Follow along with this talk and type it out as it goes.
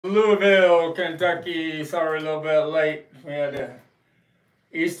Louisville, Kentucky. Sorry, a little bit late. We had a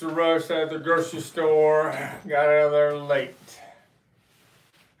Easter rush at the grocery store. Got out of there late.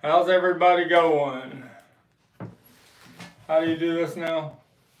 How's everybody going? How do you do this now?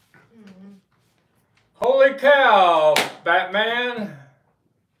 Holy cow, Batman!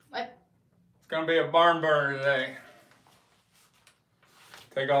 What? It's gonna be a barn burner today.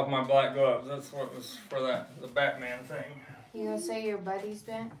 Take off my black gloves. That's what was for that, the Batman thing. You gonna say your buddy's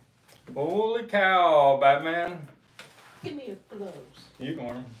bent? Holy cow, Batman. Give me your gloves. You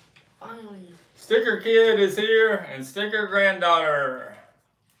want them. Finally. Sticker Kid is here and Sticker Granddaughter.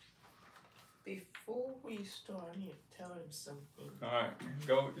 Before we start, I need to tell him something. Alright,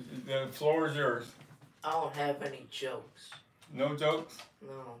 go. The floor is yours. I don't have any jokes. No jokes?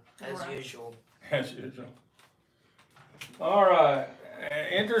 No, as usual. As usual. Alright,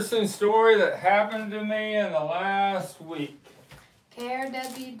 an interesting story that happened to me in the last week.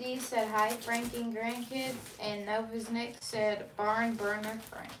 KRWD said hi, Frank and grandkids, and Nova's Nick said barn burner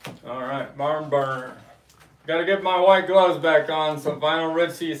Frank. Alright, barn burner. Gotta get my white gloves back on so Vinyl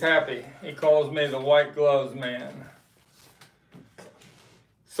Richie's happy. He calls me the white gloves man.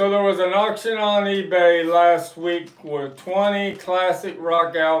 So there was an auction on eBay last week with 20 classic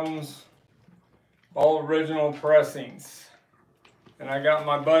rock albums, all original pressings. And I got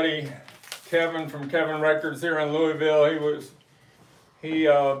my buddy Kevin from Kevin Records here in Louisville. He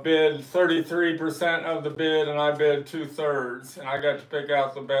bid 33% of the bid and I bid 2/3. And I got to pick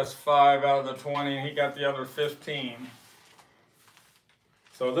out the best 5 out of the 20 and he got the other 15.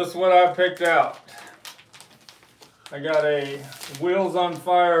 So this is what I picked out. I got a Wheels on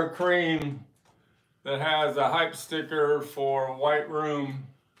Fire Cream that has a hype sticker for White Room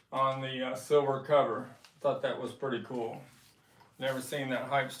on the silver cover. Thought that was pretty cool. Never seen that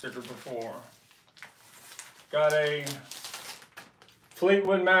hype sticker before. Got a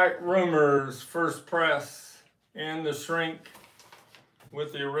Fleetwood Mac Rumors first press in the shrink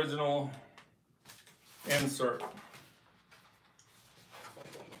with the original insert.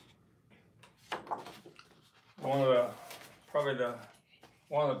 One of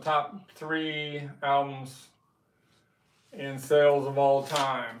the top 3 albums in sales of all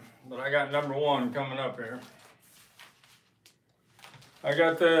time. But I got number 1 coming up here. I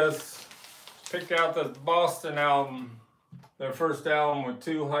got this, picked out this Boston album, their first album with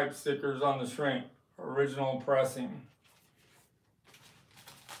 2 hype stickers on the shrink, original pressing.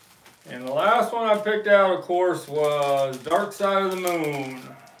 And the last one I picked out, of course, was Dark Side of the Moon.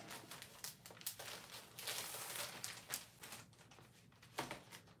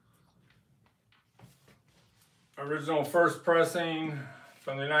 Original first pressing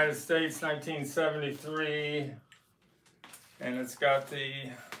from the United States, 1973. And it's got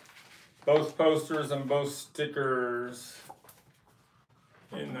both posters and both stickers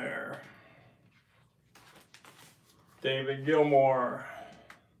in there. David Gilmour,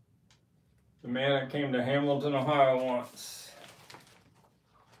 the man that came to Hamilton, Ohio once.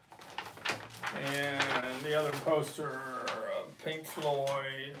 And the other poster of Pink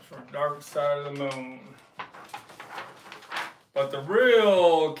Floyd from Dark Side of the Moon. But the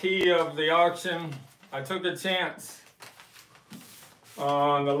real key of the auction, I took a chance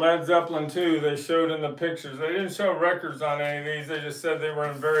on the Led Zeppelin 2 they showed in the pictures. They didn't show records on any of these, they just said they were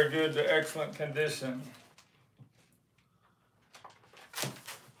in very good to excellent condition.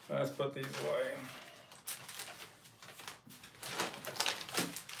 Let's put these away.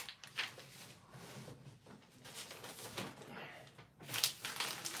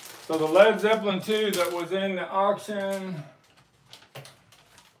 So the Led Zeppelin 2 that was in the auction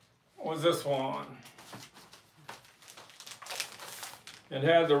was this one. It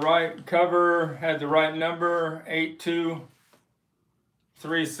had the right cover, had the right number,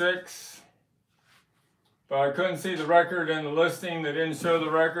 8236. But I couldn't see the record in the listing. They didn't show the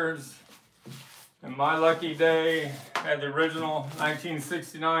records. And my lucky day had the original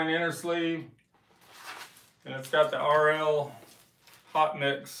 1969 inner sleeve. And it's got the RL hot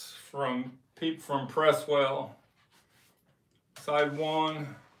mix from Presswell. Side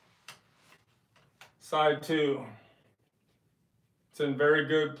 1, side 2. It's in very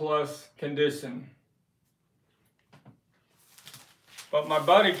good plus condition. But my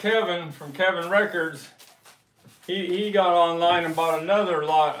buddy Kevin from Kevin Records, he got online and bought another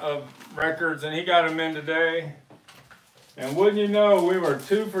lot of records and he got them in today. And wouldn't you know, we were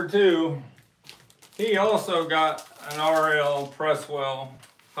 2 for 2. He also got an RL Presswell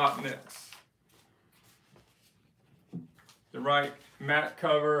hot mix. The right matte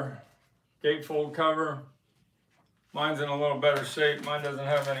cover, gatefold cover. Mine's in a little better shape. Mine doesn't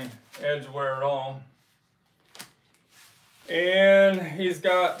have any edge wear at all. And he's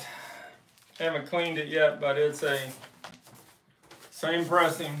got, haven't cleaned it yet, but it's a same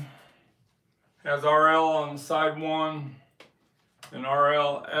pressing. Has RL on side 1 and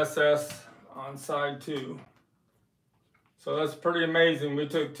RL SS on side 2. So that's pretty amazing. We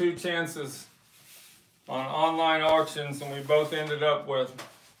took 2 chances on online auctions and we both ended up with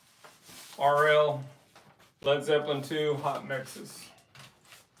RL Led Zeppelin 2 hot mixes.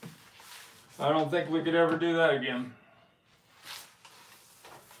 I don't think we could ever do that again.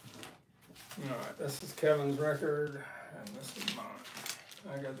 Alright, this is Kevin's record and this is mine.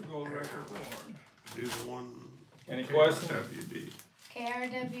 I got the gold record award. Do the one. Any questions? WD.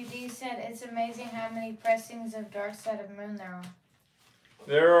 KRWD said it's amazing how many pressings of Dark Side of the Moon there are.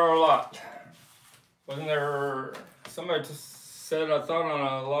 There are a lot. Wasn't there, somebody just said, I thought on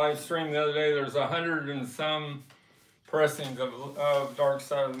a live stream the other day, there's 100 and some pressings of Dark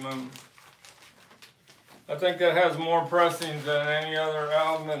Side of the Moon. I think that has more pressings than any other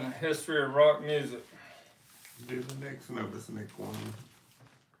album in the history of rock music. Do the next Novus Nick one.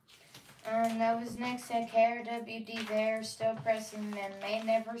 Nova's next said KRWD, they're still pressing them, may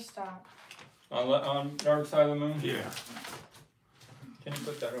never stop. On Dark Side of the Moon? Yeah. Can you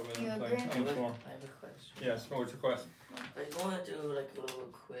put that over You there, agree? please, on the floor? I have a question. Yes, what's your question? Are you going to do like a little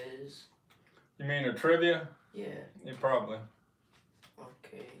quiz? You mean a trivia? Yeah. Yeah, probably.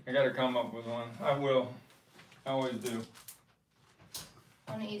 Okay. I gotta come up with one. I will. I always do.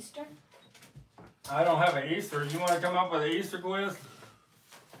 On Easter? I don't have an Easter. You want to come up with an Easter quiz?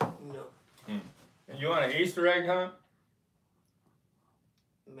 No. You want an Easter egg hunt?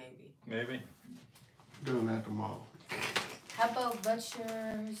 Maybe. Maybe. Doing that tomorrow. How about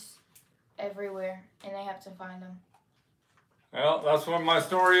butchers everywhere and they have to find them? Well, that's what my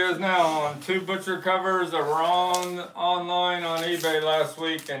story is now. On 2 butcher covers that were online on eBay last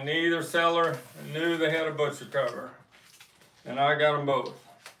week, and neither seller knew they had a butcher cover. And I got them both.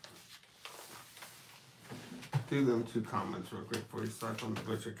 Do them 2 comments real quick before you start on the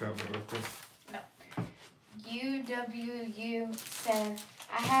butcher cover real quick. UWU said,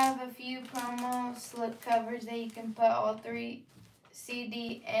 I have a few promo slip covers that you can put all 3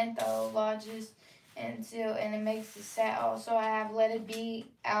 CD anthologies into, and it makes the set. Also, I have Let It Be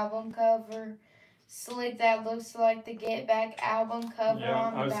album cover, Slick that looks like the Get Back album cover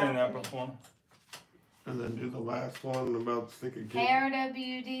on the I've seen that balcony. before. And then do the last one about Sticker Kid.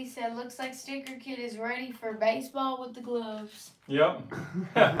 KRWD said, looks like Sticker Kid is ready for baseball with the gloves. Yep.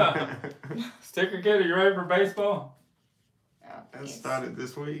 Sticker Kid, are you ready for baseball? Oh, That yes. started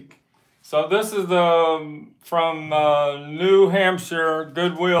this week. So this is the from New Hampshire.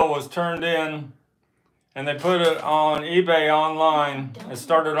 Goodwill was turned in, and they put it on eBay online. It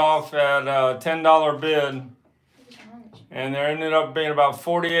started off at a $10 bid, and there ended up being about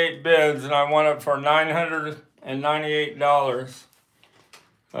 48 bids, and I won it for $998.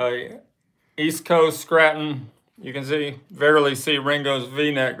 East Coast Scranton. You can barely see Ringo's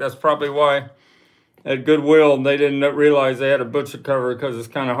V-neck. That's probably why at Goodwill they didn't realize they had a butcher cover, because it's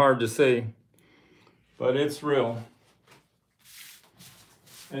kind of hard to see. But it's real.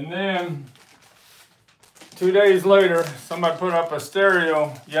 And then 2 days later, somebody put up a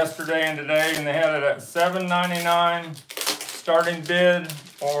stereo yesterday and today, and they had it at $7.99 starting bid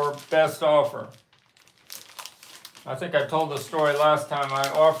or best offer. I think I told the story last time. I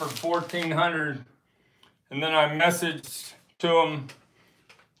offered $1,400, and then I messaged to him,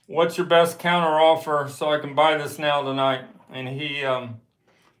 what's your best counter offer so I can buy this now tonight? And he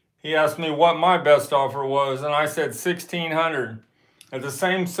asked me what my best offer was, and I said $1,600. At the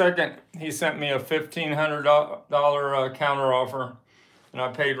same second, he sent me a $1,500 counter offer, and I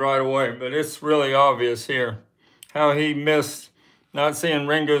paid right away. But it's really obvious here how he missed not seeing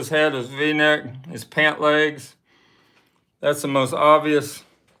Ringo's head, his V-neck, his pant legs. That's the most obvious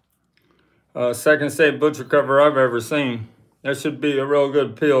second state butcher cover I've ever seen. That should be a real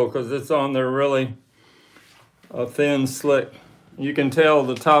good peel, because it's on there really thin slick. You can tell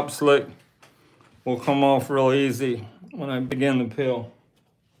the top slick will come off real easy when I begin the peel.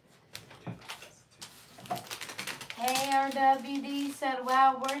 KRWD said,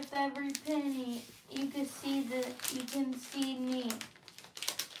 wow, worth every penny. You can see me.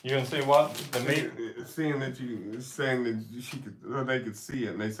 You can see what? The meat? Seeing that saying that they could see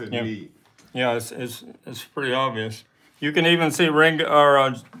it, and they said Yeah. meat. Yeah, it's pretty obvious. You can even see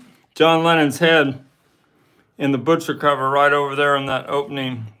John Lennon's head in the butcher cover right over there in that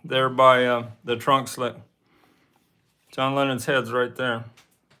opening there by the trunk slit. John Lennon's head's right there.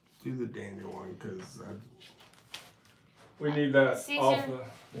 Do the Daniel one, because We need that Caesar. off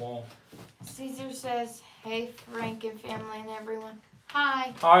the wall. Caesar says, hey, Frank and family and everyone.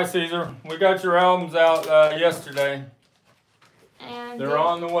 Hi. Hi, Caesar. We got your albums out yesterday. And They're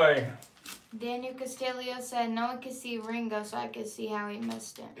on the way. Daniel Castillo said no one could see Ringo, so I could see how he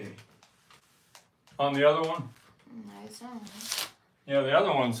missed it. On the other one? Nice. Yeah, the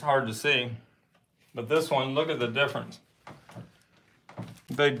other one's hard to see. But this one, look at the difference.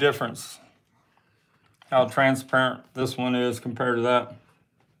 Big difference. How transparent this one is compared to that.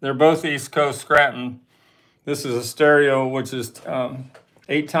 They're both East Coast Scranton. This is a stereo, which is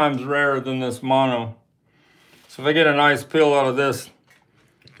 8 times rarer than this mono. So if I get a nice peel out of this,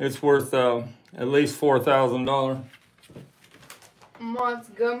 it's worth at least $4,000.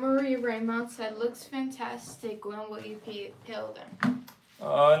 Montgomery Raymond said, looks fantastic. When will you peel them?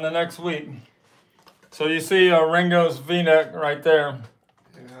 In the next week. So you see Ringo's V-neck right there.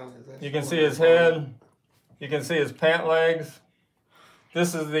 You can see his head. You can see his pant legs.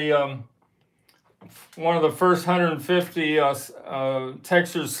 This is the one of the first 150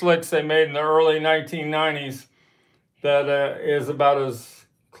 textured slicks they made in the early 1990s. That is about as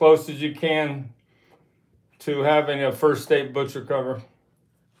close as you can to having a First State butcher cover.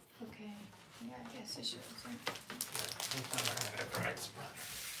 Okay. Yeah, I guess it shows it.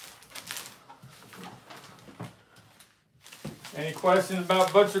 Any questions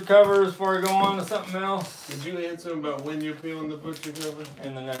about butcher covers before I go on to something else? Did you answer about when you're peeling the butcher cover?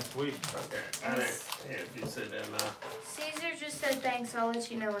 In the next week. Okay. I didn't hear if you said that now. Caesar just said thanks. I'll let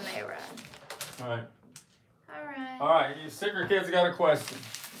you know when they arrive. All right. Alright. All right. You sticker kids got a question.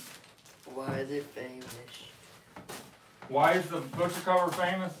 Why is it famous? Why is the butcher cover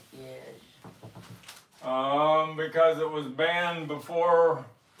famous? Yes. Because it was banned before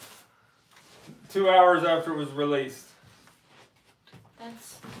 2 hours after it was released.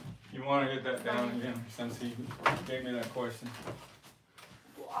 That's You want to get that down again since he gave me that question.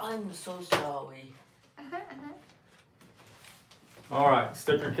 Well, I'm so sorry. All right,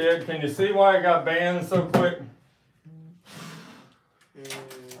 sticker kid, can you see why it got banned so quick? It's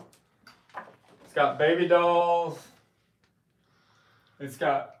got baby dolls. It's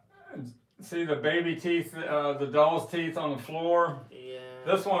got, see the baby teeth, the doll's teeth on the floor? Yeah.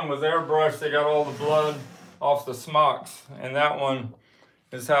 This one was airbrushed. They got all the blood off the smocks. And that one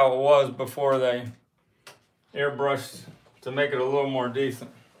is how it was before they airbrushed to make it a little more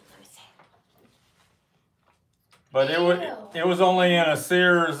decent. But it was only in a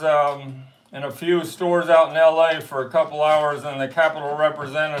Sears, in a few stores out in LA for a couple hours, and the Capitol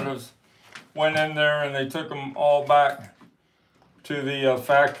representatives went in there and they took them all back to the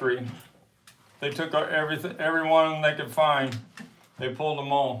factory. They took every one they could find. They pulled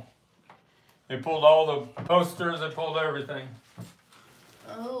them all. They pulled all the posters, they pulled everything.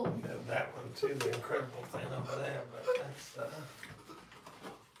 oh. Yeah, that one too, the incredible thing over there, but that's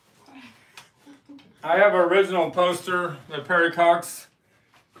I have an original poster that Perry Cox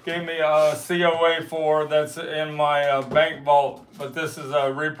gave me a COA for that's in my bank vault, but this is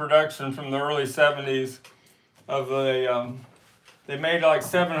a reproduction from the early 70s of the, they made like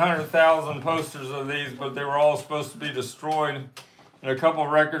 700,000 posters of these, but they were all supposed to be destroyed. And a couple of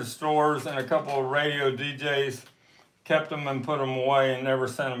record stores and a couple of radio DJs kept them and put them away and never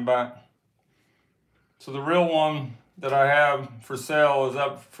sent them back. So the real one that I have for sale is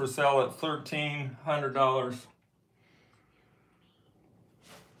up for sale at $1,300.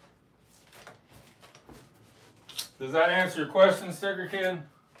 Does that answer your question, sticker kid?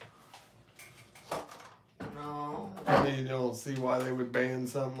 No. you don't see why they would ban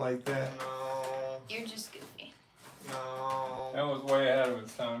something like that. No. You're just goofy. No. That was way ahead of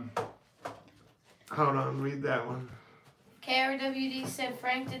its time. Hold on, read that one. KRWD said,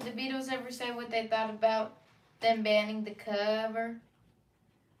 Frank, did the Beatles ever say what they thought about them banning the cover?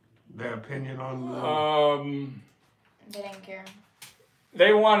 Their opinion on They didn't care.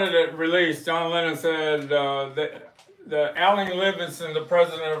 They wanted it released. John Lennon said that Alan Livingston, the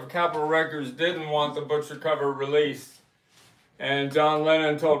president of Capitol Records, didn't want the butcher cover released. And John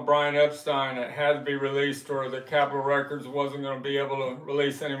Lennon told Brian Epstein it had to be released or that Capitol Records wasn't going to be able to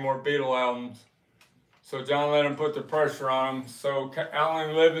release any more Beatle albums. So John Lennon put the pressure on him. So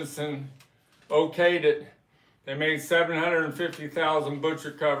Alan Livingston okayed it. They made 750,000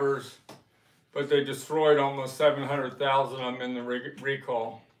 butcher covers, but they destroyed almost 700,000 of them in the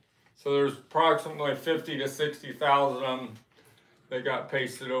recall. So there's approximately 50 to 60,000 of them that got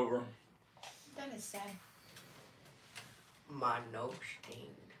pasted over. That is sad. My nose stained.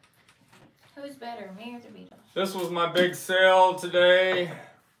 Who's better, me or the Beatles? This was my big sale today.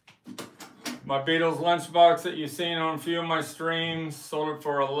 My Beatles lunchbox that you've seen on a few of my streams, sold it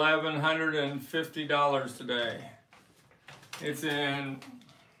for $1,150 today. It's in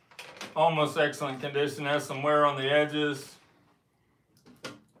almost excellent condition, has some wear on the edges,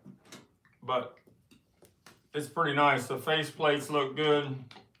 but it's pretty nice. The face plates look good,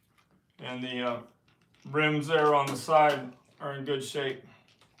 and the rims there on the side are in good shape.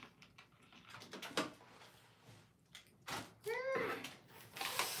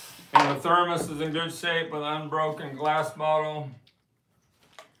 And the thermos is in good shape with an unbroken glass bottle.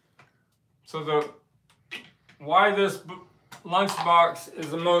 So why this lunchbox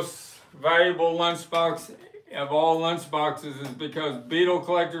is the most valuable lunchbox of all lunchboxes is because Beatle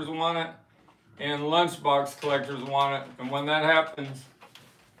collectors want it and lunchbox collectors want it. And when that happens,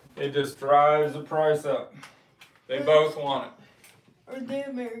 it just drives the price up. They both want it. Are they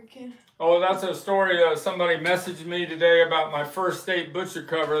American? Oh, that's a story. Somebody messaged me today about my first state butcher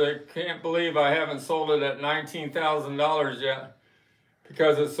cover. They can't believe I haven't sold it at $19,000 yet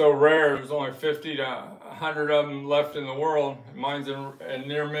because it's so rare. There's only 50 to 100 of them left in the world. Mine's in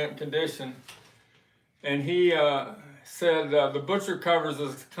near mint condition. And he said the butcher covers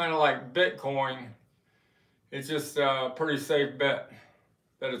is kind of like Bitcoin. It's just a pretty safe bet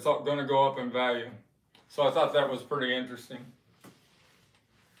that it's going to go up in value. So I thought that was pretty interesting.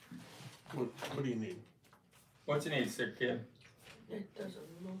 What do you need? What you need, sick kid? It doesn't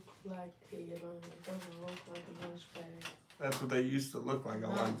look like it doesn't look like a lunch bag. That's what they used to look like.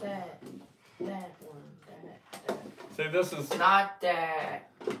 Not that. That one. That. See, this is Not that.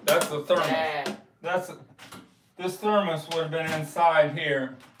 that's the thermos. That. This thermos would have been inside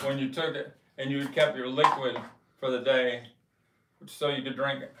here when you took it, and you kept your liquid for the day, so you could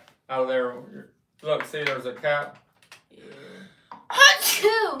drink it out of there. Look, see, there's a cap. Yeah.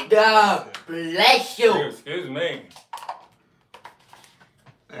 Achoo! God bless you. Excuse me.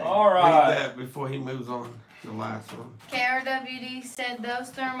 Hey, All right. Read that before he moves on to the last one. KRWD said those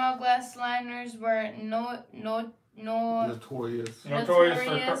thermal glass liners were Notorious.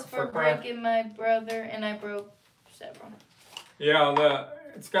 notorious for breaking my brother, and I broke several. Yeah,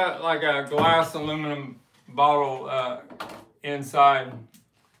 it's got like a glass aluminum bottle inside.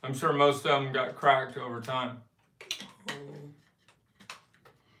 I'm sure most of them got cracked over time.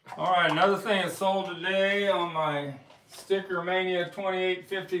 All right, another thing that's sold today on my STICKERMANIA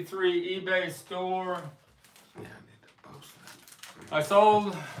 2853 eBay store. Yeah, I need to post that. I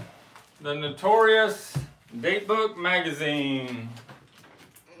sold the Notorious Datebook magazine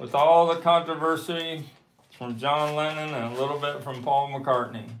with all the controversy from John Lennon and a little bit from Paul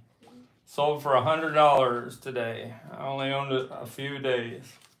McCartney. Sold for $100 today. I only owned it a few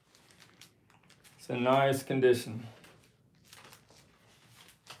days. It's in nice condition.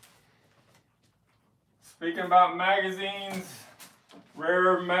 Speaking about magazines,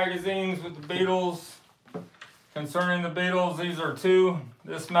 rare magazines with the Beatles. Concerning the Beatles, these are two.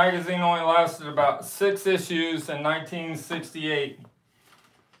 This magazine only lasted about 6 issues in 1968.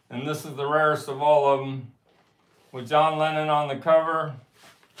 And this is the rarest of all of them. With John Lennon on the cover.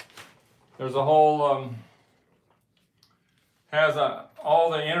 There's a whole,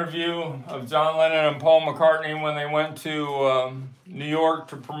 all the interview of John Lennon and Paul McCartney when they went to New York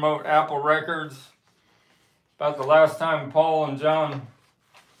to promote Apple Records. About the last time Paul and John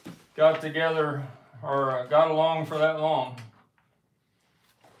got together or got along for that long.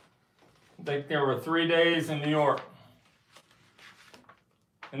 I think there were 3 days in New York.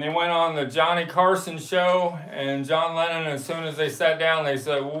 And they went on the Johnny Carson show, and John Lennon, as soon as they sat down, they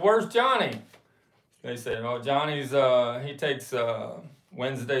said, "Well, where's Johnny?" They said, "Oh, Johnny's, he takes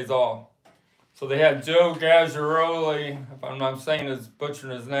Wednesdays off." So they had Joe Gagliaroli, if I'm not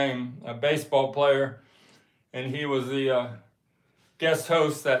butchering his name, a baseball player, and he was the guest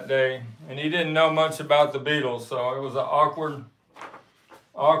host that day, and he didn't know much about the Beatles, so it was an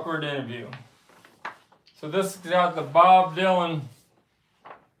awkward interview. So this has got the Bob Dylan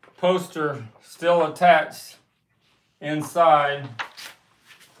poster still attached inside,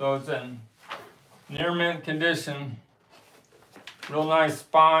 so it's in near mint condition. Real nice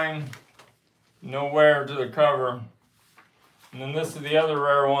spine, no wear to the cover. And then this is the other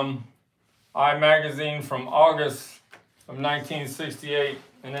rare one, I Magazine from August of 1968,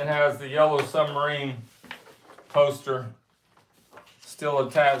 and it has the Yellow Submarine poster still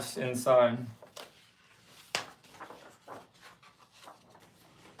attached inside.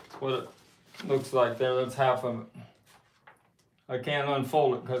 What it looks like there, that's half of it. I can't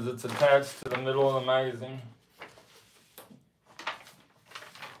unfold it because it's attached to the middle of the magazine.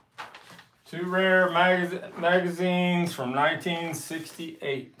 Two rare magazines from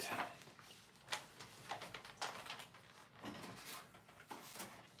 1968.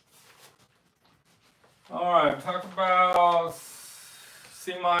 All right, talk about,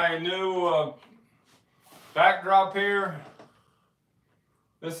 see my new backdrop here.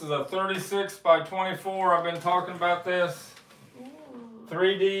 This is a 36 by 24. I've been talking about this.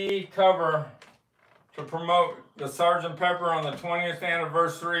 3D cover to promote the Sgt. Pepper on the 20th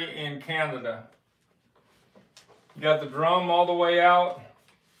anniversary in Canada. You got the drum all the way out,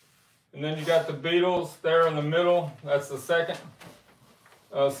 and then you got the Beatles there in the middle. That's the second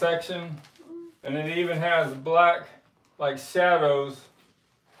section, and it even has black, like shadows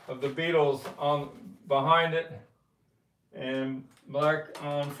of the Beatles on behind it, and black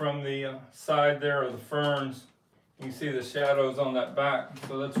on from the side there of the ferns. You can see the shadows on that back,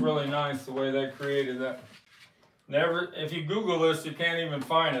 so that's really nice the way they created that. Never, if you Google this, you can't even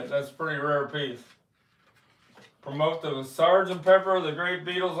find it. That's a pretty rare piece. Promote the Sgt. Pepper, the Great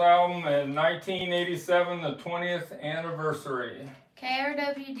Beatles album in 1987, the 20th anniversary.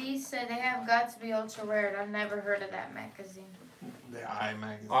 KRWD said they have got to be ultra rare. I've never heard of that magazine. The I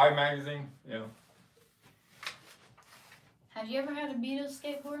magazine. I magazine, yeah. Have you ever had a Beatles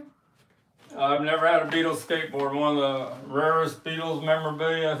skateboard? I've never had a Beatles skateboard. One of the rarest Beatles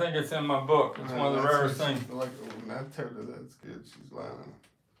memorabilia. I think it's in my book. It's one of the rarest things. Like, when I tell her that's good, she's lying.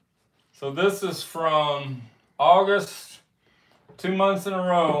 So this is from August, 2 months in a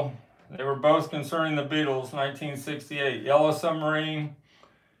row. They were both concerning the Beatles, 1968. Yellow Submarine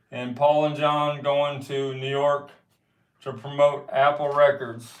and Paul and John going to New York to promote Apple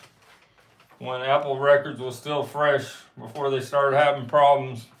Records. When Apple Records was still fresh, before they started having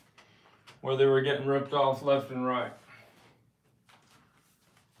problems where they were getting ripped off left and right.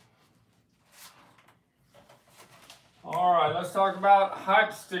 All right, let's talk about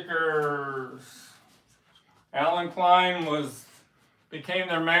hype stickers. Alan Klein became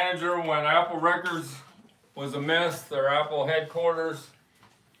their manager when Apple Records was a mess, their Apple headquarters.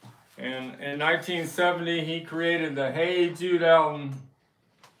 And in 1970, he created the Hey Jude album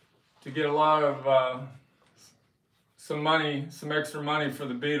to get a lot of some extra money for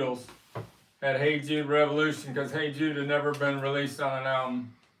the Beatles. Had Hey Jude Revolution, because Hey Jude had never been released on an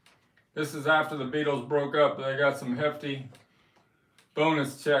album. This is after the Beatles broke up. They got some hefty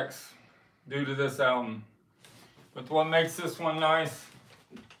bonus checks due to this album. But what makes this one nice,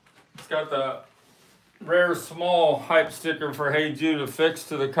 it's got the rare small hype sticker for Hey Jude affixed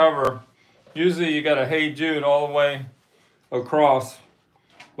to the cover. Usually you got a Hey Jude all the way across,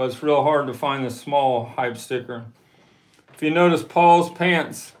 but it's real hard to find the small hype sticker. If you notice, Paul's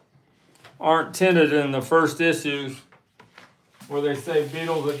pants aren't tinted in the first issues where they say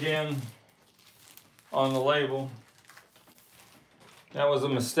Beatles again on the label. That was a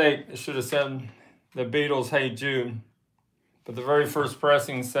mistake. It should have said the Beatles Hey Jude. But the very first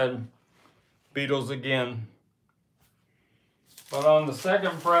pressing said Beatles again. But on the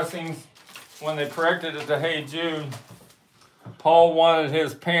second pressings, when they corrected it to Hey Jude, Paul wanted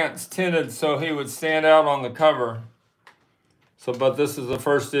his pants tinted so he would stand out on the cover. So, but this is the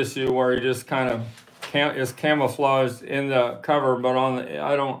first issue where he just kind of is camouflaged in the cover, but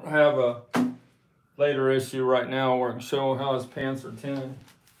I don't have a later issue right now where I can show how his pants are tinted.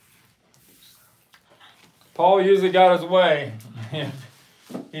 Paul usually got his way.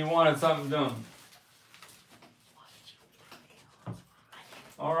 He wanted something done.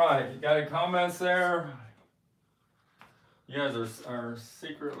 All right, you got any comments there? You guys are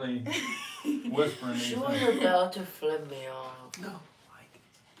secretly whispering these She was things. about to flip me off. No.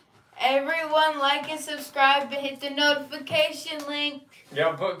 Everyone like and subscribe and hit the notification link.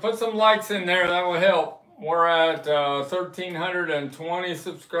 Yeah, put some likes in there. That will help. We're at 1,320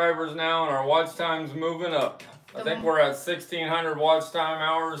 subscribers now, and our watch time's moving up. I think we're at 1,600 watch time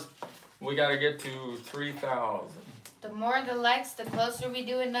hours. We got to get to 3,000. The more the likes, the closer we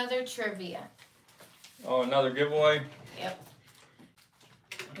do another trivia. Oh, another giveaway? Yep.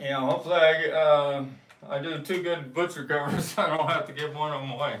 Yeah, hopefully I do 2 good butcher covers so I don't have to give one of them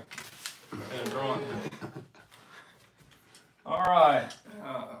away. All right.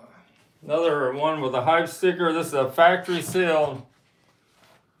 Another one with a hype sticker. This is a factory sealed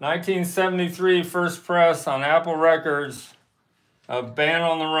 1973 first press on Apple Records of Band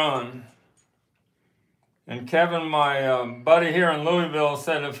on the Run. And Kevin, my buddy here in Louisville,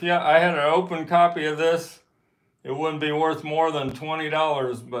 said if I had an open copy of this, it wouldn't be worth more than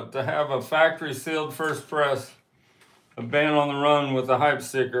 $20, but to have a factory sealed first press, a Band on the Run with a hype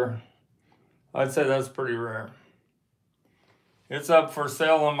sticker, I'd say that's pretty rare. It's up for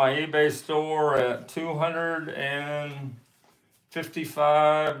sale on my eBay store at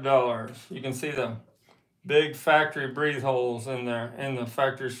 $255. You can see the big factory breathe holes in there, in the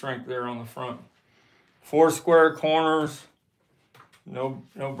factory shrink there on the front. 4 square corners, no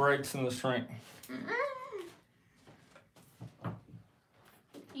breaks in the shrink.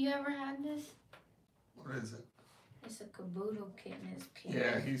 You ever had this? What is it? It's a caboodle kitten. It's cute.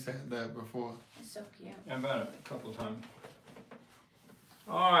 Yeah, he's had that before. It's so cute. I've had it a couple of times.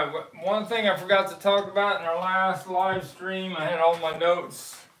 Alright, one thing I forgot to talk about in our last live stream, I had all my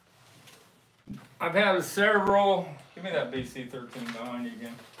notes. I've had several. Give me that BC13 behind you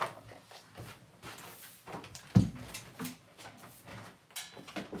again.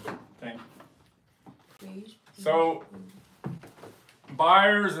 Thank you. Please. So,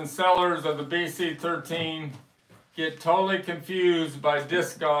 buyers and sellers of the BC13 get totally confused by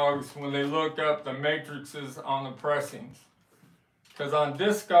Discogs when they look up the matrices on the pressings. Because on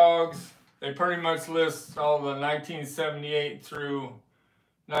Discogs, they pretty much list all the 1978 through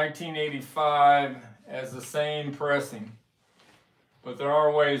 1985 as the same pressing. But there are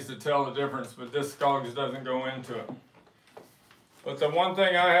ways to tell the difference, but Discogs doesn't go into it. But the one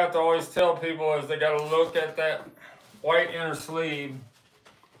thing I have to always tell people is they got to look at that white inner sleeve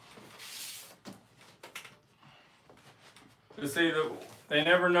to see that they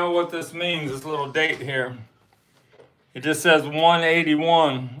never know what this means, this little date here. It just says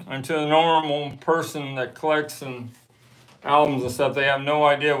 181. And to the normal person that collects albums and stuff, they have no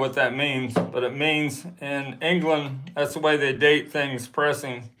idea what that means. But it means in England, that's the way they date things,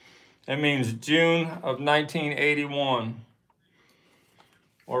 pressing. It means June of 1981.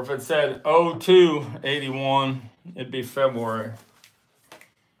 Or if it said 0281, it'd be February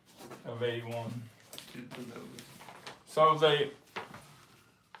of 81. So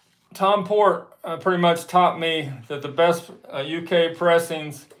Tom Port pretty much taught me that the best UK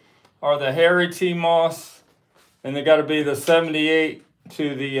pressings are the Harry T. Moss, and they got to be the 78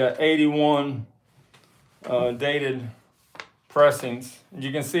 to the 81 dated pressings.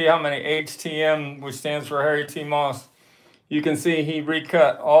 You can see how many HTM, which stands for Harry T. Moss. You can see he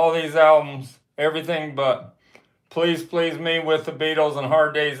recut all these albums, everything but Please Please Me with the Beatles and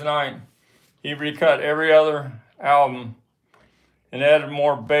Hard Day's Night. He recut every other album and added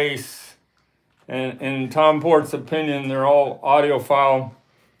more bass. And in Tom Port's opinion, they're all audiophile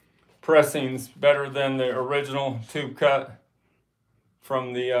pressings better than the original tube cut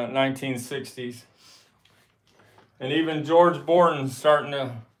from the 1960s. And even George Borton's starting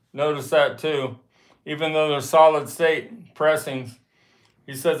to notice that too. Even though they're solid state pressings,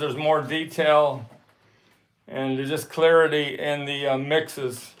 he says there's more detail and there's just clarity in the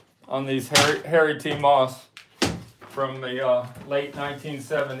mixes on these Harry T. Moss from the late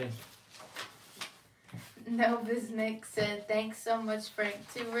 1970s. Novus Nick said, thanks so much, Frank.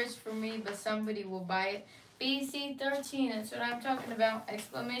 Too rich for me, but somebody will buy it. BC13, that's what I'm talking about.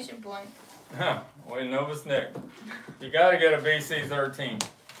 Exclamation point. Huh. Wait, Novus Nick. You gotta get a BC13.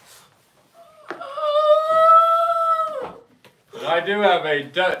 I do have a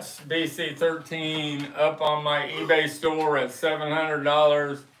Dutch BC13 up on my eBay store at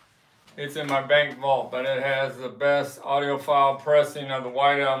 $700. It's in my bank vault, but it has the best audiophile pressing of the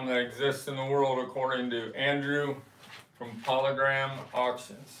White Album that exists in the world, according to Andrew from Polygram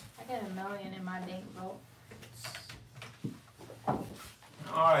Auctions. I got $1 million in my bank vault. All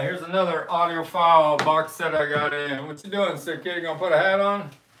right, here's another audiophile box set I got in. What you doing, sir kid? You gonna put a hat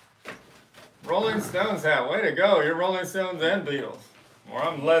on? Rolling Stones hat. Way to go. You're Rolling Stones and Beatles. Or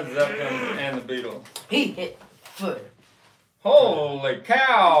I'm Led Zeppelin and the Beatles. He hit foot. Holy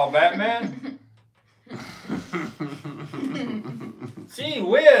cow, Batman. Gee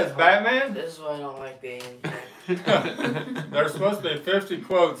whiz, Batman. This is why I don't like being. There's supposed to be 50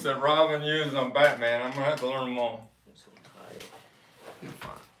 quotes that Robin used on Batman. I'm going to have to learn them all. I'm so tired. You're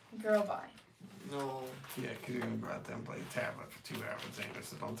fine. Girl, bye. No. Yeah, because you're going to go out there and play tablet for 2 hours anyway,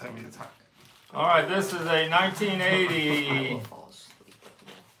 so don't tell me to talk. All right, this is a I 1980 will fall asleep.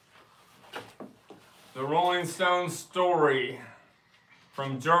 The Rolling Stones story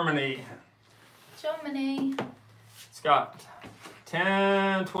from Germany. Germany. It's got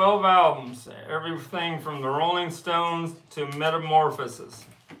 10, 12 albums, everything from the Rolling Stones to Metamorphosis.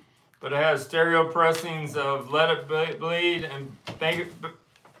 But it has stereo pressings of Let It Bleed and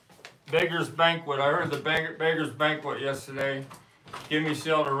Beggar's Banquet. I heard the Beggar's Banquet yesterday. Give Me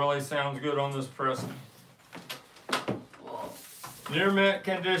Shelter really sounds good on this pressing. Near mint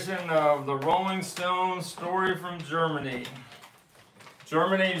condition of the Rolling Stones story from Germany.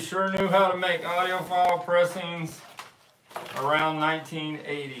 Germany sure knew how to make audiophile pressings around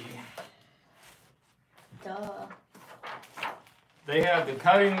 1980. Duh. They had the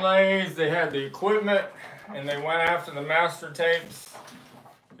cutting lathes, they had the equipment, and they went after the master tapes.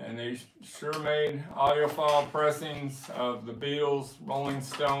 And they sure made audiophile pressings of the Beatles, Rolling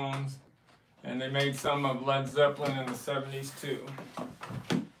Stones, and they made some of Led Zeppelin in the 70s too.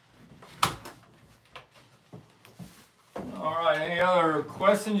 All right, any other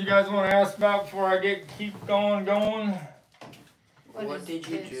questions you guys want to ask about before I keep going? What did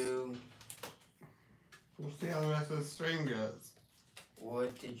you do? We'll see how the rest of the stream goes.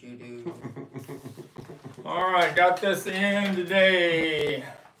 What did you do? Alright, got this in today.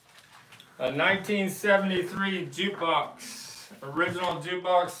 A 1973 jukebox. Original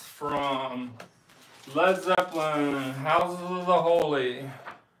jukebox from Led Zeppelin, Houses of the Holy.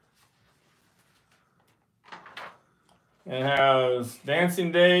 It has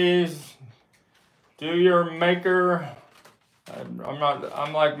Dancing Days, Do Your Maker. I'm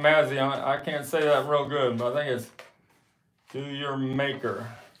like Mazzy, I can't say that real good, but I think it's Do Your Maker.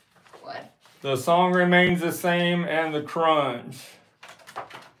 What? The Song Remains the Same and The Crunch.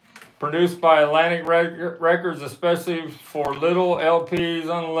 Produced by Atlantic Records, especially for Little LPs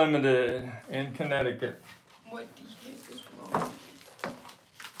Unlimited in Connecticut. What do you think is wrong?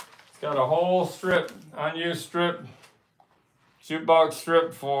 It's got a whole strip, unused strip, jukebox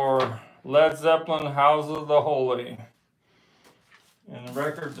strip for Led Zeppelin, Houses of the Holy. And the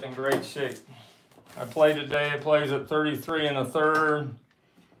record's in great shape. I played it today. It plays at 33 1/3.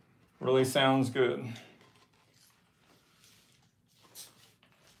 Really sounds good.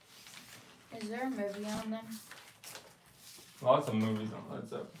 Is there a movie on them? Lots of movies on Led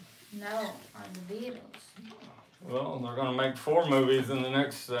Zeppelin. No, on the Beatles. Well, they're going to make 4 movies in the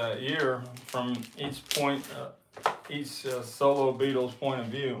next year from each point, solo Beatles point of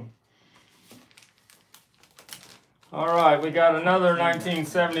view. All right, we got another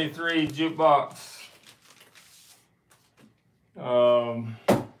 1973 jukebox.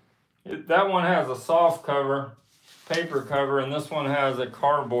 That one has a soft cover, paper cover, and this one has a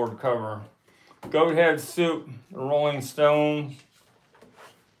cardboard cover. Goathead Soup, the Rolling Stones.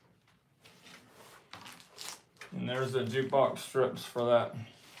 And there's the jukebox strips for that.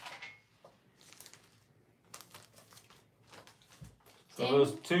 So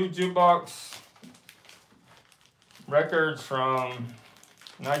those 2 jukebox records from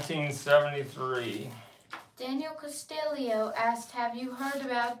 1973. Daniel Castillo asked, have you heard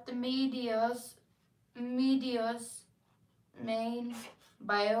about the Media's main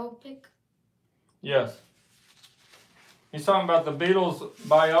biopic? Yes. He's talking about the Beatles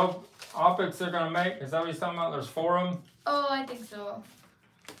biopics they're going to make? Is that what he's talking about? There's 4 of them? Oh, I think so.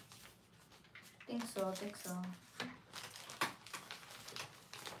 I think so.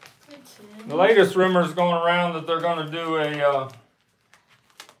 The latest rumors going around that they're going to do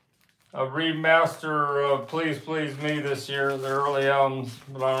a remaster of Please Please Me this year, the early albums,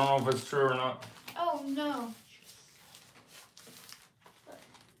 but I don't know if it's true or not. Oh, no.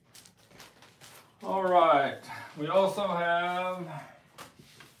 All right. We also have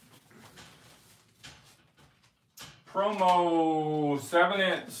promo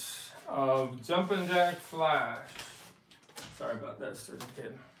 7-inch of Jumpin' Jack Flash. Sorry about that, stupid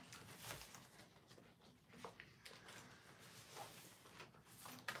kid.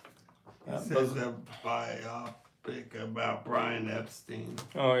 This is a biopic about Brian Epstein.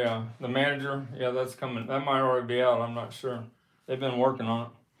 Oh yeah, the manager. Yeah, that's coming. That might already be out. I'm not sure. They've been working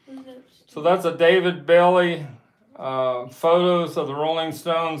on it. So that's a David Bailey photos of the Rolling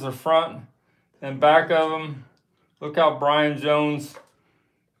Stones, the front and back of them. Look how Brian Jones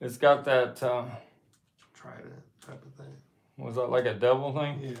has got that. Trident type of thing. Was that like a devil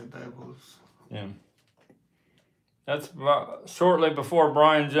thing? Yeah, devils. Yeah. That's about shortly before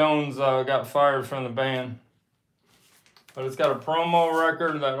Brian Jones got fired from the band. But it's got a promo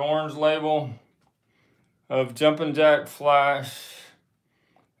record, that orange label of Jumpin' Jack Flash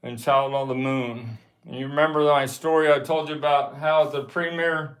and Child on the Moon. And you remember my story I told you about how at the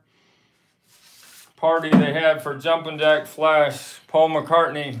premiere party they had for Jumpin' Jack Flash, Paul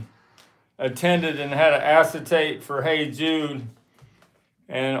McCartney attended and had an acetate for Hey Jude.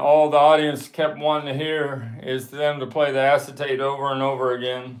 And all the audience kept wanting to hear is them to play the acetate over and over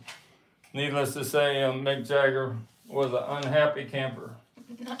again. Needless to say, Mick Jagger was an unhappy camper.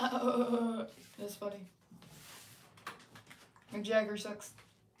 No, that's funny. Mick Jagger sucks.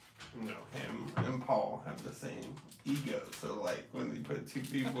 No, him and Paul have the same ego. So, like, when they put 2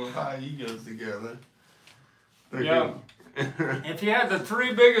 people with high egos together, they're Yeah. If you had the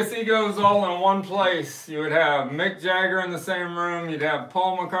 3 biggest egos all in one place, you would have Mick Jagger in the same room, you'd have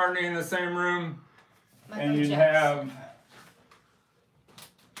Paul McCartney in the same room, and you'd have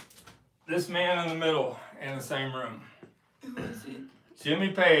this man in the middle in the same room. Who is it? Jimmy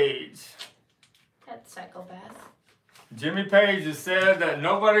Page. That psychopath. Jimmy Page has said that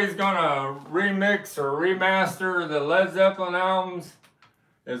nobody's gonna remix or remaster the Led Zeppelin albums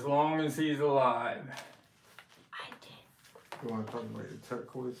as long as he's alive. You want to talk about the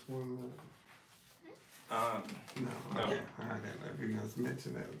turquoise one? No. I didn't know if you guys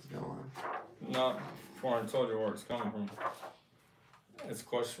mentioned that was going. Not before I told you where it's coming from. It's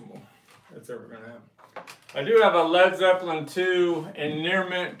questionable. It's ever gonna happen. I do have a Led Zeppelin 2 in near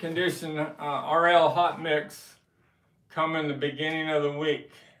mint condition RL hot mix coming the beginning of the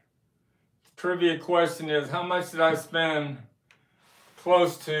week. Trivia question is, how much did I spend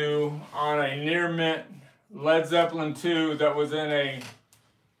close to on a near mint Led Zeppelin 2 that was in a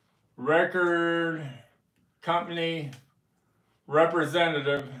record company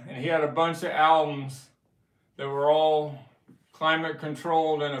representative, and he had a bunch of albums that were all climate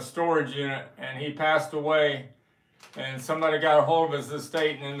controlled in a storage unit, and he passed away, and somebody got a hold of his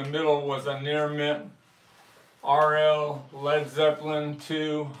estate, and in the middle was a near mint RL Led Zeppelin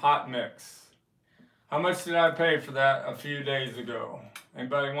 2 hot mix. How much did I pay for that a few days ago?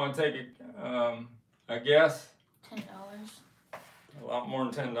 Anybody want to take a guess? $10. A lot more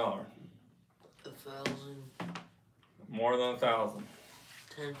than $10. 1,000. More than 1,000.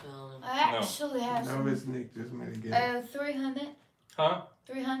 10,000. I actually have No, some. it's Nick just made a guess. 300. Huh?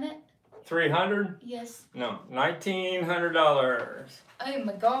 300? 300? Yes. No, $1,900. Oh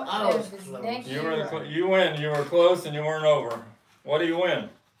my god. I was that was close. next You year. were you win. You were close and you weren't over. What do you win?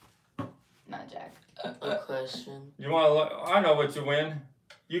 Not Jack. A question. You want to look? I know what you win.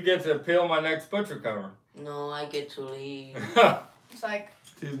 You get to peel my next butcher cover. No, I get to leave. It's like,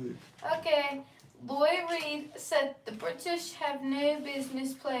 Tuesday. okay. Lloyd Reed said the British have no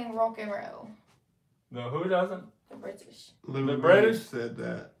business playing rock and roll. The who doesn't? The British. Lou British? said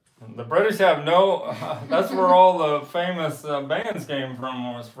that. The British have no. That's where all the famous bands came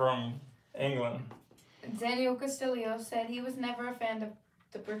from. Was from England. Daniel Castillo said he was never a fan of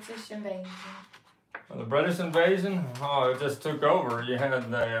the British invasion. The British invasion, oh, it just took over. You had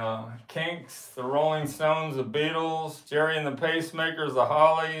the Kinks, the Rolling Stones, the Beatles, Jerry and the Pacemakers, the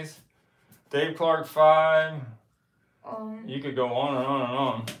Hollies, Dave Clark 5. You could go on and on and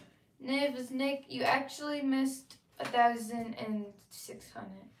on. Nervous Nick, you actually missed 1,600,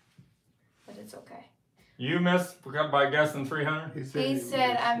 but it's okay. You missed by guessing 300? He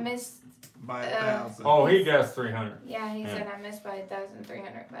said I missed. by 1,000. Oh, he guessed 300. Yeah, he said I missed by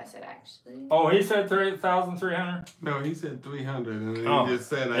 1,300, but I said actually. Oh, he said 3,300? No, he said 300, and then Oh, he just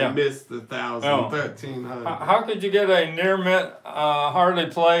said yeah. I missed 1,000, Oh. 1,300. How could you get a near mint, hardly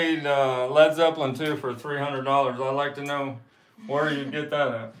played Led Zeppelin 2 for $300? I'd like to know where you get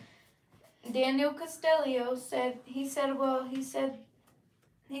that at. Daniel Castillo said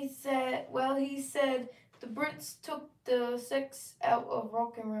the Brits took the sex out of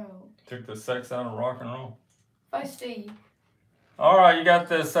rock and roll. Took the sex out of rock and roll. By Steve. All right, you got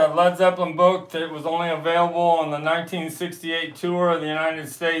this Led Zeppelin book that was only available on the 1968 tour of the United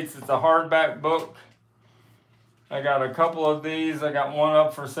States. It's a hardback book. I got a couple of these. I got one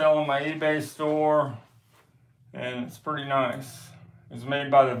up for sale on my eBay store, and it's pretty nice. It was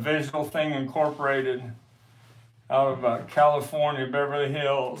made by the Visual Thing Incorporated out of California, Beverly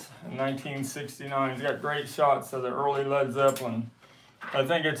Hills in 1969. It's got great shots of the early Led Zeppelin. I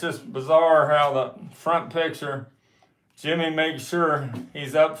think it's just bizarre how the front picture, Jimmy makes sure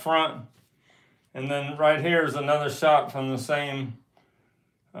he's up front, and then right here is another shot from the same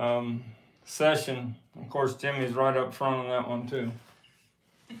session. Of course, Jimmy's right up front on that one too.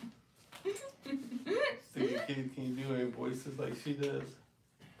 See, kid, can you do any voices like she does?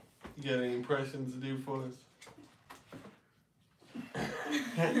 You got any impressions to do for us?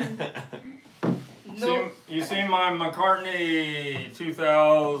 No. You see my McCartney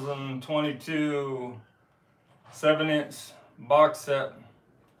 2022 7-inch box set.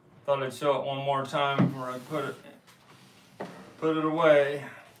 Thought I'd show it one more time before I put it away.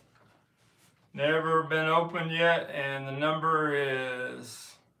 Never been opened yet, and the number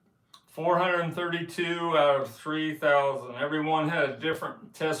is 432 out of 3,000. Everyone had a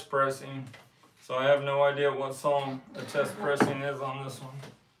different test pressing, so I have no idea what song the test pressing is on this one.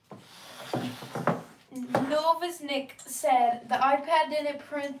 Novice Nick said the iPad didn't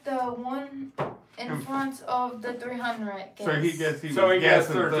print the one in front of the 300. So he guessed he So was he guessed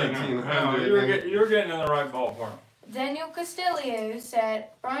guessing 1,300. 1,300. You're getting in the right ballpark. Daniel Castillo said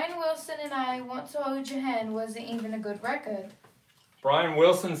Brian Wilson and I Want to Hold Your Hand wasn't even a good record. Brian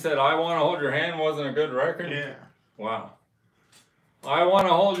Wilson said, I Want to Hold Your Hand wasn't a good record? Yeah. Wow. I Want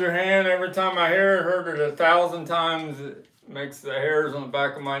to Hold Your Hand, every time I heard it 1,000 times, it makes the hairs on the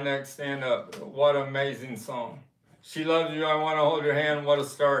back of my neck stand up. What an amazing song. She Loves You, I Want to Hold Your Hand, what a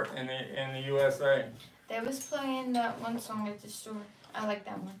start in the USA. They was playing that one song at the store. I like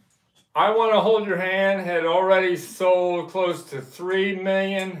that one. I Want to Hold Your Hand had already sold close to 3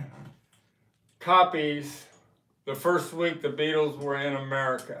 million copies the first week the Beatles were in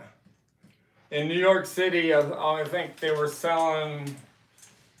America. In New York City, I think they were selling,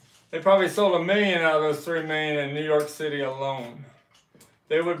 they probably sold 1 million out of those 3 million in New York City alone.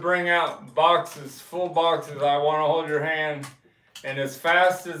 they would bring out boxes, full boxes, I Want to Hold Your Hand. And as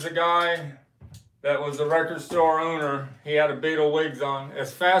fast as the guy that was the record store owner, he had a Beatle wigs on.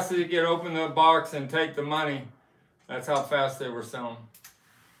 As fast as he could open the box and take the money, that's how fast they were selling.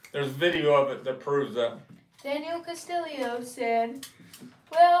 There's video of it that proves that. Daniel Castillo said,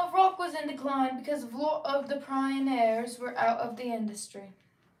 well, rock was in decline because a lot of the pioneers were out of the industry.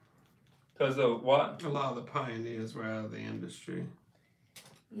 Because of what? A lot of the pioneers were out of the industry.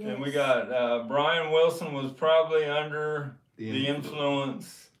 Yes. And we got Brian Wilson was probably under the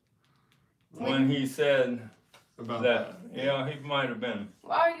influence when he said about that. Yeah, he might have been.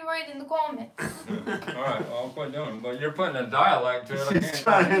 Why are you reading the comments? All right, well, I'll quit doing it. But you're putting a dialect to it. I She's can't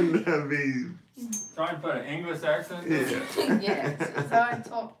trying to be. trying to put an English accent. Yeah, Yes, it's how I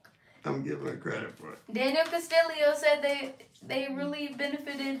talk. I'm giving her credit for it. Daniel Castillo said they really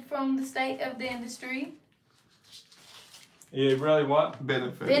benefited from the state of the industry. Yeah, really what?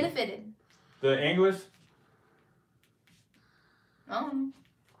 Benefited. The English? I don't know.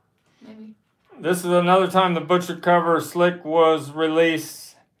 Maybe. This is another time the Butcher cover Slick was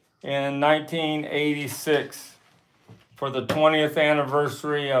released in 1986 for the 20th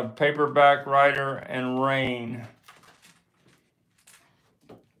anniversary of Paperback Writer and Rain.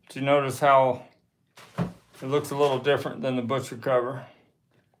 Did you notice how it looks a little different than the Butcher cover?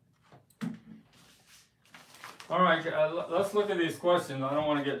 All right, let's look at these questions. I don't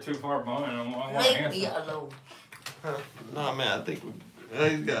want to get too far behind. I want to Leave me answer. alone. No, man, I think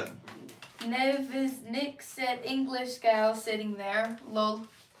he's got. Nevis Nick said English gal sitting there. Lol.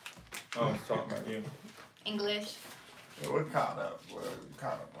 Oh, I was talking about you. English. Yeah, we're caught up. We're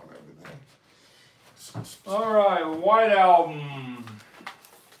caught up on everything. All right, White Album.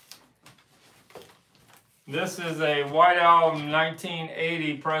 This is a White Album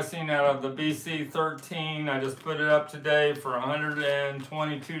 1980 pressing out of the BC 13. I just put it up today for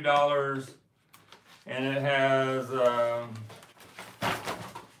 $122. And it has,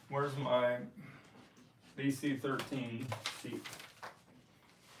 where's my BC 13 sheet?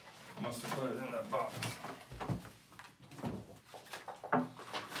 Must have put it in that box.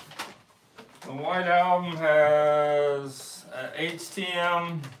 The White Album has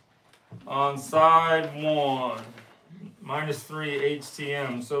HTM on side 1, -3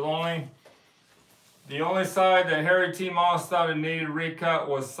 HTM. So the only side that Harry T. Moss thought it needed recut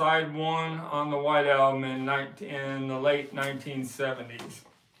was side 1 on the White Album in the late 1970s.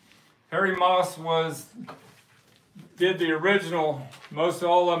 Harry Moss did the original, most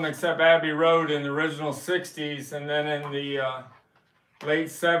all of them except Abbey Road in the original 60s, and then in the late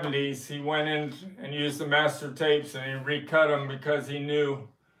 70s he went in and used the master tapes and he recut them because he knew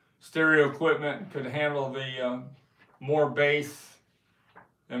stereo equipment could handle the more bass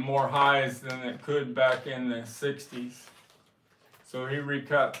and more highs than it could back in the 60s. So he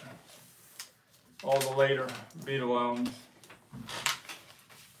recut all the later Beatle albums.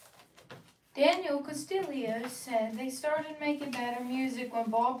 Daniel Castillo said they started making better music when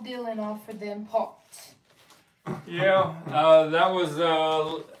Bob Dylan offered them pots. Yeah, that was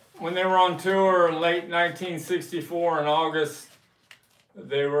when they were on tour in late 1964 in August.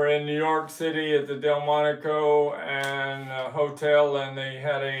 They were in New York City at the Delmonico and hotel, and they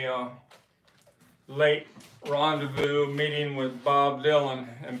had a late rendezvous meeting with Bob Dylan.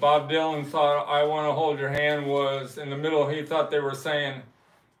 And Bob Dylan thought "I Want to Hold Your Hand" was in the middle. He thought they were saying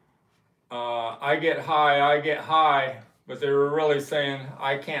I get high, but they were really saying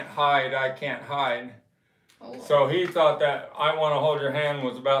I can't hide. Oh. So he thought that "I Want to Hold Your Hand"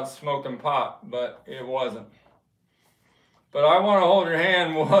 was about smoking pot, but it wasn't. But "I Want to Hold Your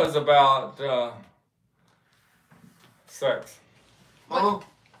Hand" was about sex. Oh,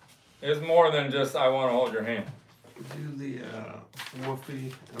 It's more than just "I Want to Hold Your Hand." do the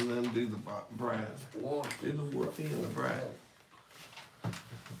woofy and then do the brad. Do the woofy and the brad.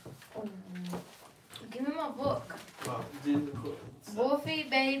 Oh. Give me my book. Do the chords. Wolfie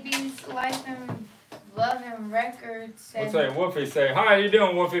Baby's Life and Love and Records. What's that? Woofy say, "Hi, how you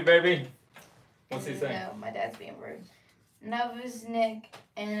doing, Woofy baby?" What's he saying? No, my dad's being rude. Novus Nick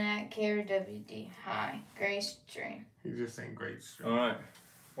and at Care WD. Hi, Grace Dream. He's just saying great strength. All right.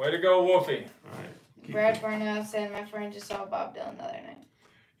 Way to go, Woofy. All right. Keep Brad it. Burnell said my friend just saw Bob Dylan the other night.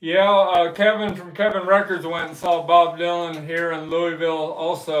 Yeah, Kevin from Kevin Records went and saw Bob Dylan here in Louisville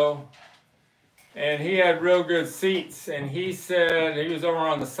also. And he had real good seats. And he said he was over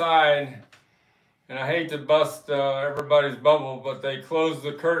on the side. And I hate to bust everybody's bubble, but they closed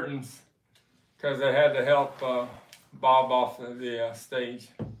the curtains because they had to help Bob off of the stage.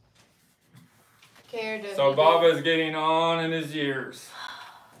 Care WD. So Bob is getting on in his years.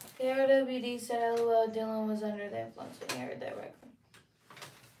 Care WD said LOL Dylan was under the influence when he heard that record.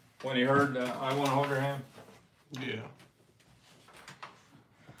 when he heard I Want to Hold Your Hand. Yeah.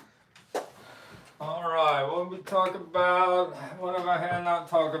 All right, what did we talk about? What have I had not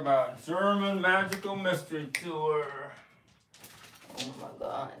talk about? German Magical Mystery Tour. Oh my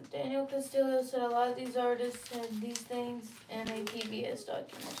god. Daniel Castillo said a lot of these artists had these things in a PBS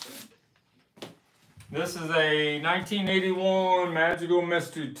documentary. This is a 1981 Magical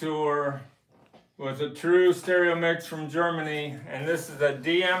Mystery Tour with a true stereo mix from Germany, and this is a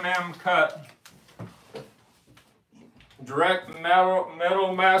DMM cut. Direct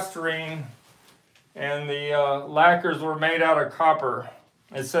metal mastering, and the lacquers were made out of copper.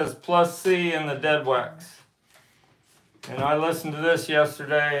 It says plus C in the dead wax. And I listened to this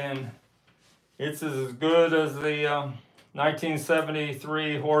yesterday, and it's as good as the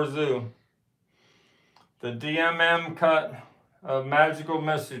 1973 Horzu. The DMM cut of Magical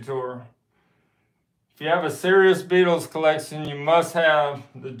Mystery Tour. If you have a serious Beatles collection, you must have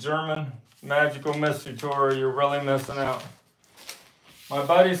the German Magical Mystery Tour, or you're really missing out. My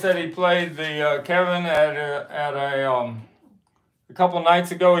buddy said he played the, Kevin, at a couple nights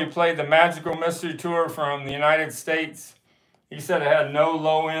ago, he played the Magical Mystery Tour from the United States. He said it had no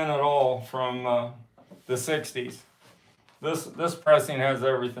low end at all from the 60s. This pressing has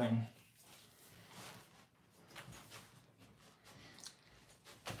everything.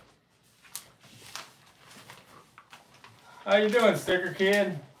 How you doing, Sticker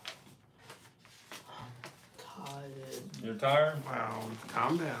Kid? Tired. You're tired? Wow,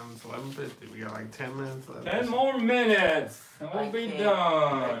 calm down. It's 11:50. We got like 10 minutes left. 10 more minutes, and we'll be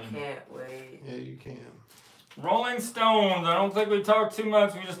done. I can't wait. Yeah, you can. Rolling Stones. I don't think we talked too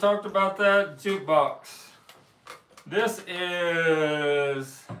much. We just talked about that jukebox. This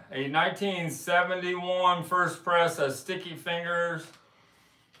is a 1971 first press of Sticky Fingers,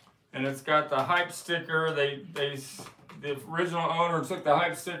 and it's got the hype sticker. The original owner took the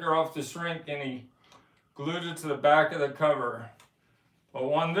hype sticker off the shrink and he glued it to the back of the cover. But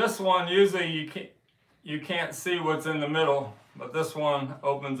on this one, usually you can't see what's in the middle, but this one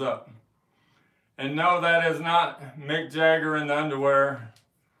opens up. And no, that is not Mick Jagger in the underwear.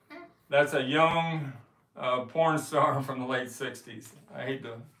 That's a young porn star from the late 60s. I hate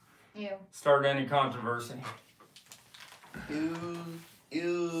to start any controversy.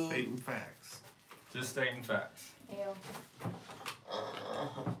 Stating facts. Just stating facts.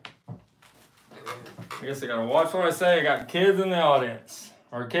 I guess I gotta watch what I say. I got kids in the audience,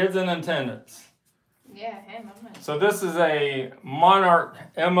 or kids in attendance. Yeah, him, I'm not. So this is a Monarch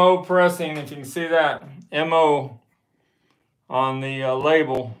MO pressing, if you can see that MO on the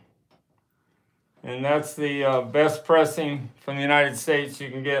label. And that's the best pressing from the United States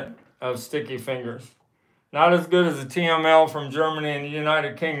you can get of Sticky Fingers. Not as good as the TML from Germany and the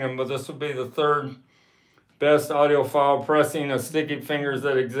United Kingdom, but this will be the third best audiophile pressing of Sticky Fingers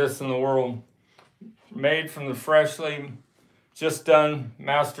that exists in the world. Made from the freshly just done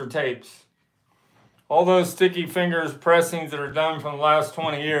master tapes. All those Sticky Fingers pressings that are done from the last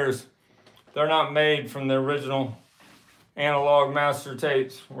 20 years, they're not made from the original analog master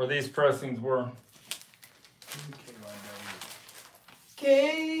tapes where these pressings were.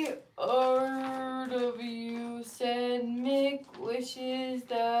 KRW said Mick wishes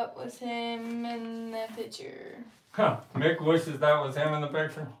that was him in the picture. Huh, Mick wishes that was him in the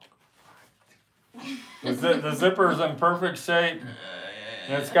picture. The zipper's in perfect shape.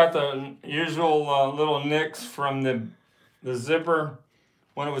 And it's got the usual little nicks from the zipper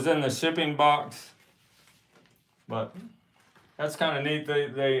when it was in the shipping box. But that's kind of neat.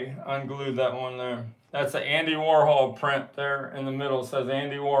 They unglued that one there. That's the Andy Warhol print there in the middle. It says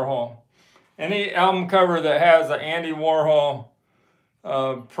Andy Warhol. Any album cover that has an Andy Warhol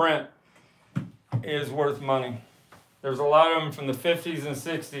print is worth money. There's a lot of them from the 50s and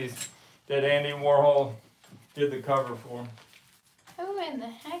 60s that Andy Warhol did the cover for. Who in the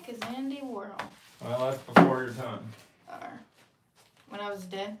heck is Andy Warhol? Well, that's before your time. When I was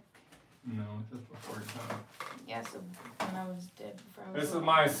dead? No, just before your time. Yeah, so when I was dead. Before I was This is alive.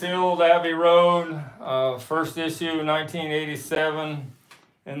 my sealed Abbey Road, first issue, 1987,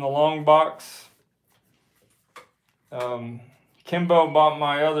 in the long box. Kimbo bought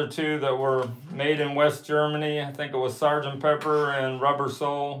my other two that were made in West Germany. I think it was Sgt. Pepper and Rubber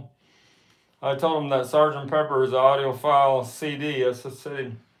Soul. I told him that Sgt. Pepper is an audiophile CD. I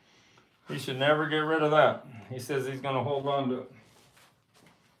said, he should never get rid of that. He says he's going to hold on to it.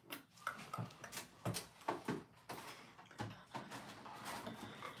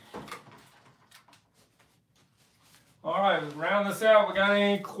 All right, round this out. We got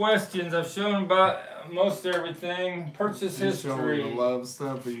any questions? I've shown about most everything. Purchase You showed me history. the love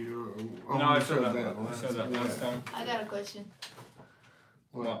stuff, or you No, I showed showed that last last time. I got a question.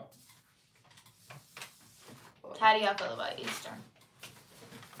 What? How do y'all feel about Easter?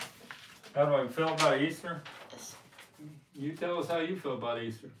 How do I feel about Easter? Yes. You tell us how you feel about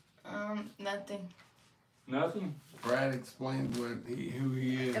Easter. Nothing. Nothing? Brad explained who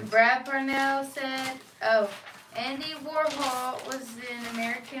he is. Brad Parnell said, Andy Warhol was an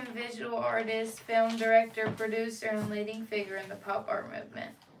American visual artist, film director, producer, and leading figure in the pop art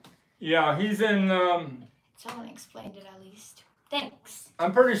movement. Yeah, he's in, Someone explained it at least. Thanks.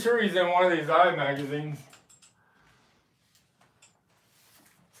 I'm pretty sure he's in one of these eye magazines.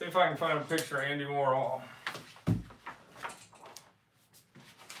 See if I can find a picture of Andy Warhol.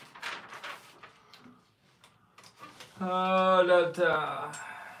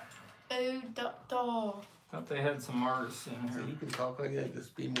 Thought they had some artists in So here. you can talk like that,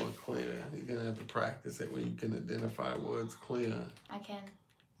 just be more clear. You're gonna have to practice it where you can identify words clear. I can.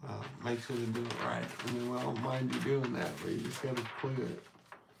 Make sure to do it right. I mean, I don't mind you doing that, but you just gotta clear it.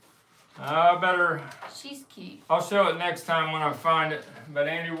 She's cute. I'll show it next time when I find it. But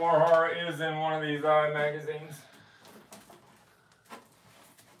Andy Warhol is in one of these eye magazines.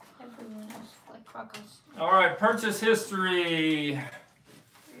 Everyone else like crocos. All right, purchase history.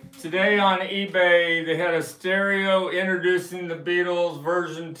 Today on eBay, they had a stereo introducing the Beatles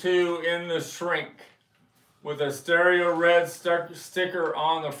version 2 in the shrink with a stereo red sticker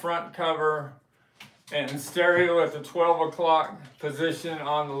on the front cover and stereo at the 12 o'clock position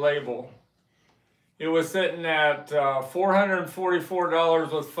on the label. It was sitting at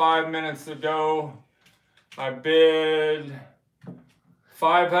 $444 with 5 minutes to go. I bid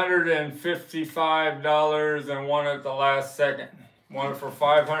 $555 and won it the last second. Won it for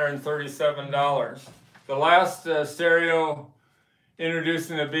 $537. The last stereo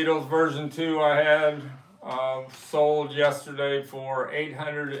introducing the Beatles version 2 I had sold yesterday for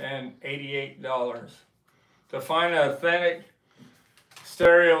 $888. To find an authentic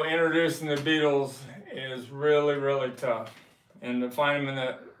stereo introducing the Beatles is really, really tough. And to find them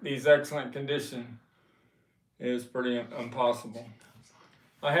in these excellent condition is pretty impossible.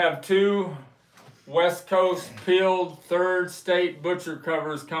 I have 2 West Coast peeled third state butcher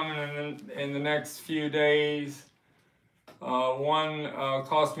covers coming in the next few days. One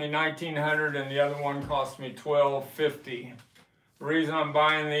cost me $1,900 and the other one cost me $1,250. The reason I'm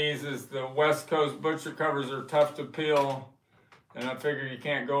buying these is the West Coast butcher covers are tough to peel, and I figure you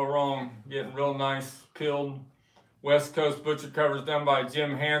can't go wrong getting real nice peeled West Coast butcher covers done by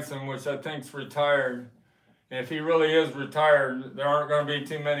Jim Hansen, which I think's retired. And if he really is retired, there aren't going to be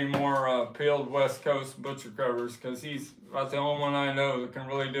too many more peeled West Coast butcher covers, because he's about the only one I know that can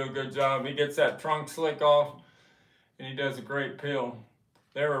really do a good job. He gets that trunk slick off, and he does a great peel.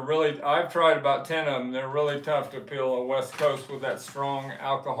 I've tried about 10 of them. They're really tough to peel a West Coast with that strong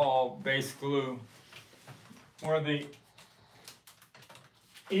alcohol-based glue. Where the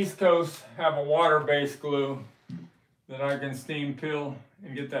East Coast have a water-based glue that I can steam peel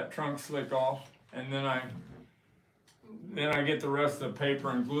and get that trunk slick off, and then I get the rest of the paper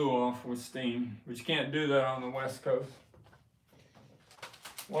and glue off with steam, but you can't do that on the West Coast.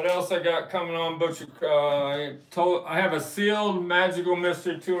 What else I got coming on butcher? I have a sealed Magical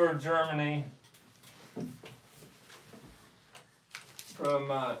Mystery Tour of Germany from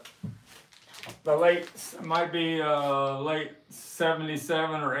the late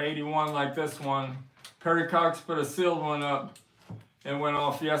 77 or 81, like this one. Perry Cox put a sealed one up. It went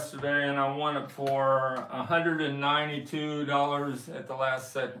off yesterday, and I won it for $192 at the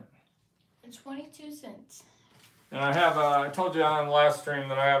last second. And 22 cents. And I told you on the last stream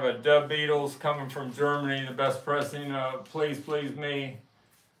that I have a Dub Beatles coming from Germany, the best pressing, Please Please Me,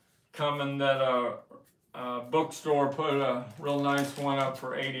 coming that bookstore put a real nice one up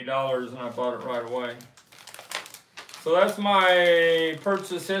for $80, and I bought it right away. So that's my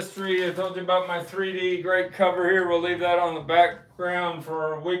purchase history. I told you about my 3D great cover here. We'll leave that on the background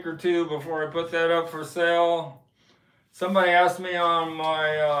for a week or two before I put that up for sale. Somebody asked me on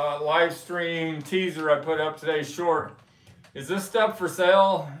my live stream teaser I put up today short, is this stuff for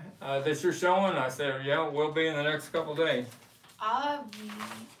sale that you're showing? I said, yeah, it will be in the next couple days. All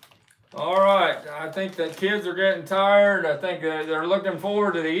right, I think the kids are getting tired. I think they're looking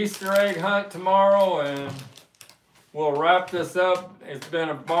forward to the Easter egg hunt tomorrow, and we'll wrap this up. It's been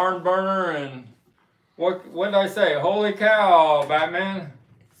a barn burner, and what did I say? Holy cow, Batman.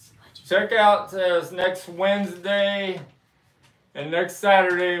 Check out next Wednesday and next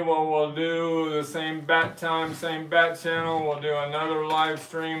Saturday we'll do the same bat time, same bat channel. We'll do another live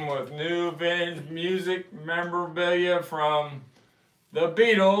stream with new vintage music memorabilia from the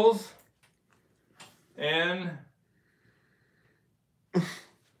Beatles and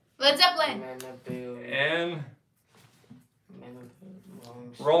Led Zeppelin. Memorabilia. and Memorabilia.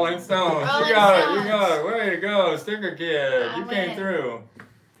 Rolling Stones. Rolling You got it. Stones. You got it. Way to go, Sticker Kid. I You came win. through.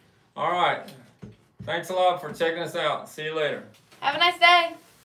 All right. Thanks a lot for checking us out. See you later. Have a nice day.